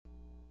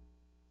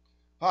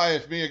Hi,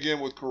 it's me again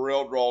with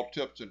Corel Draw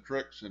Tips and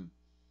Tricks. And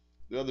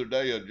the other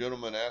day, a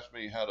gentleman asked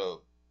me how to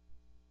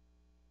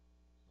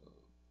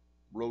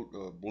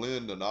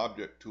blend an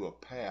object to a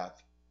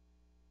path.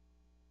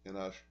 And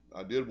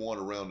I did one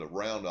around a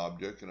round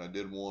object, and I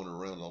did one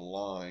around a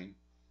line.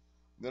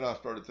 Then I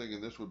started thinking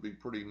this would be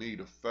pretty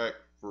neat effect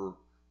for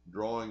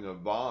drawing a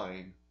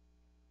vine,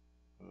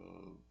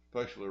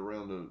 especially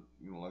around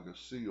like a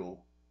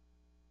seal.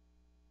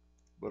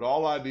 But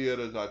all I did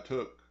is I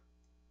took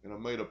and I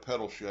made a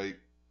petal shape,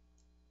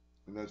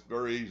 and that's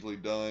very easily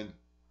done.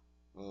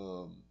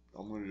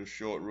 I'm going to just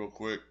show it real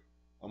quick.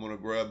 I'm going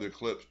to grab the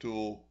ellipse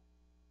tool,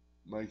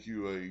 make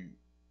you a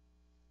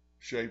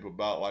shape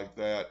about like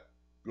that,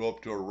 go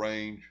up to a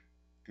range,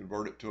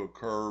 convert it to a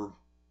curve.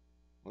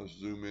 Let's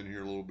zoom in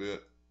here a little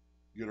bit,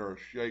 get our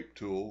shape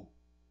tool,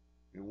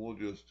 and we'll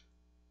just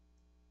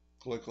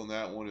click on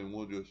that one and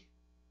we'll just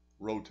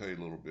rotate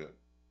a little bit.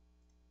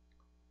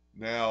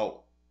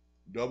 Now,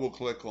 double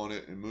click on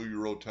it and move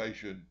your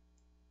rotation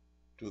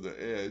to the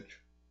edge.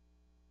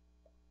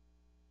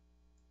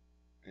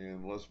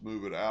 And let's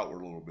move it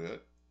outward a little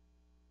bit.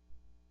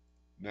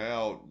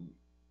 Now,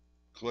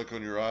 click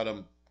on your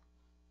item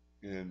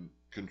and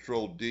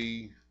Control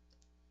D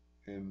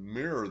and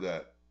mirror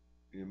that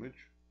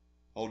image.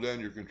 Hold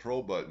down your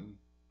control button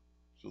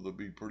so they'll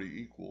be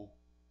pretty equal.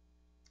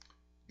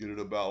 Get it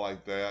about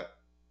like that.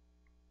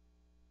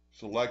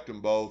 Select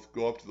them both,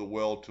 go up to the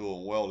weld tool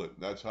and weld it.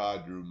 That's how I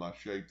drew my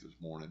shape this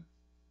morning.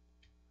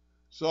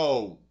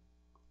 So,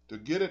 to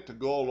get it to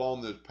go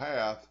along this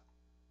path,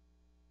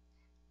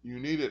 you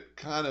need it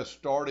kind of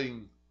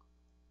starting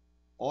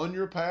on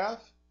your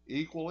path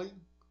equally.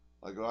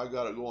 Like I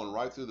got it going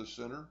right through the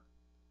center.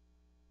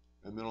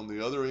 And then on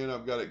the other end,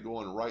 I've got it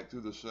going right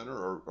through the center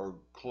or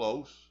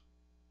close.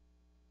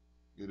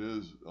 It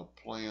is a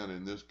plan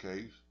in this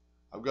case.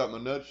 I've got my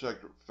nudge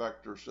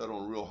factor set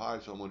on real high,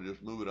 so I'm going to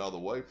just move it out of the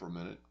way for a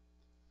minute.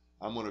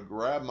 I'm going to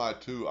grab my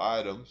two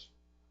items.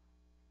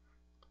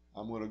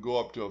 I'm going to go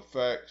up to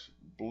Effects,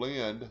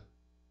 Blend,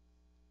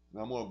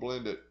 and I'm going to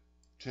blend it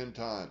 10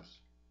 times.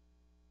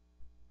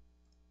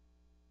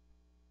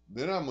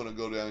 Then I'm going to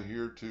go down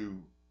here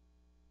to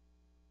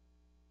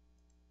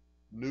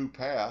New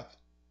Path,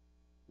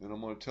 and I'm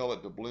going to tell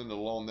it to blend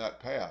along that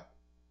path.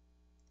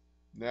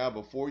 Now,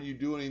 before you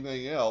do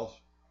anything else,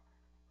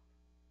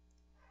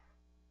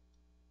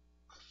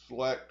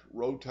 select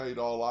Rotate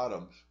All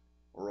Items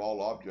or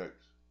All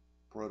Objects,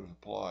 press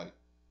Apply.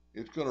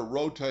 It's going to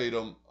rotate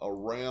them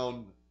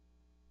around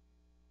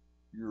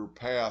your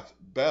path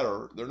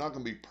better. They're not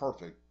going to be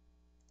perfect.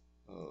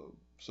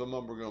 Some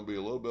of them are going to be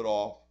a little bit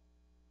off,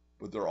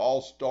 but they're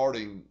all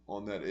starting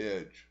on that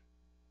edge.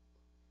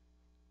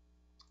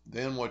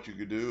 Then what you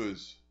could do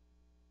is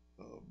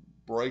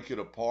break it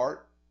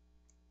apart.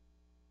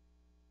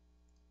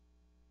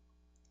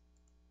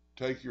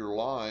 Take your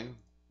line,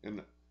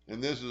 and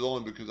this is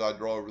only because I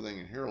draw everything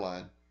in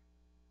hairline,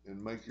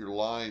 and make your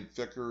line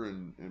thicker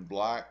and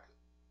black.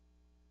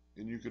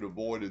 And you could have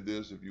avoided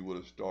this if you would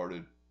have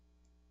started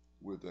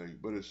with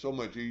but it's so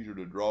much easier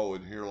to draw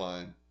in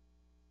hairline,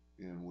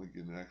 and we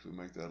can actually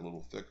make that a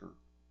little thicker,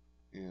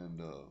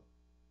 and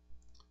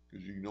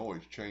because you can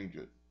always change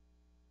it.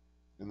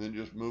 And then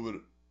just move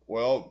it.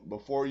 Well,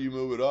 before you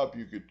move it up,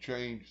 you could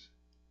change,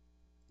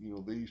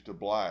 these to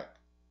black,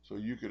 so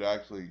you could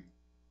actually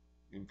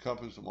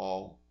encompass them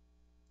all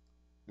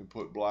and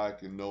put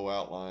black and no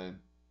outline.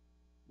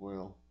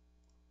 Well,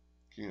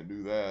 can't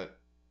do that.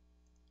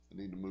 I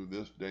need to move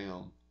this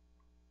down.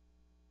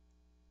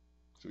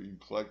 So you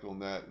click on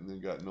that and then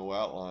got no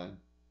outline.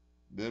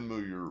 Then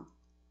move your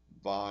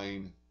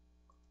vine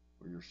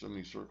or your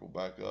semicircle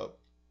back up,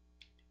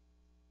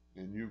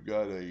 and you've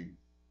got a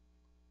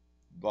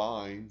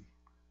vine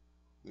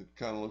that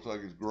kind of looks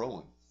like it's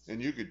growing.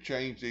 And you could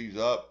change these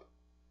up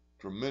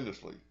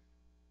tremendously.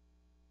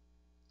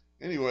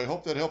 Anyway,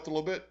 hope that helped a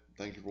little bit.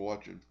 Thank you for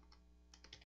watching.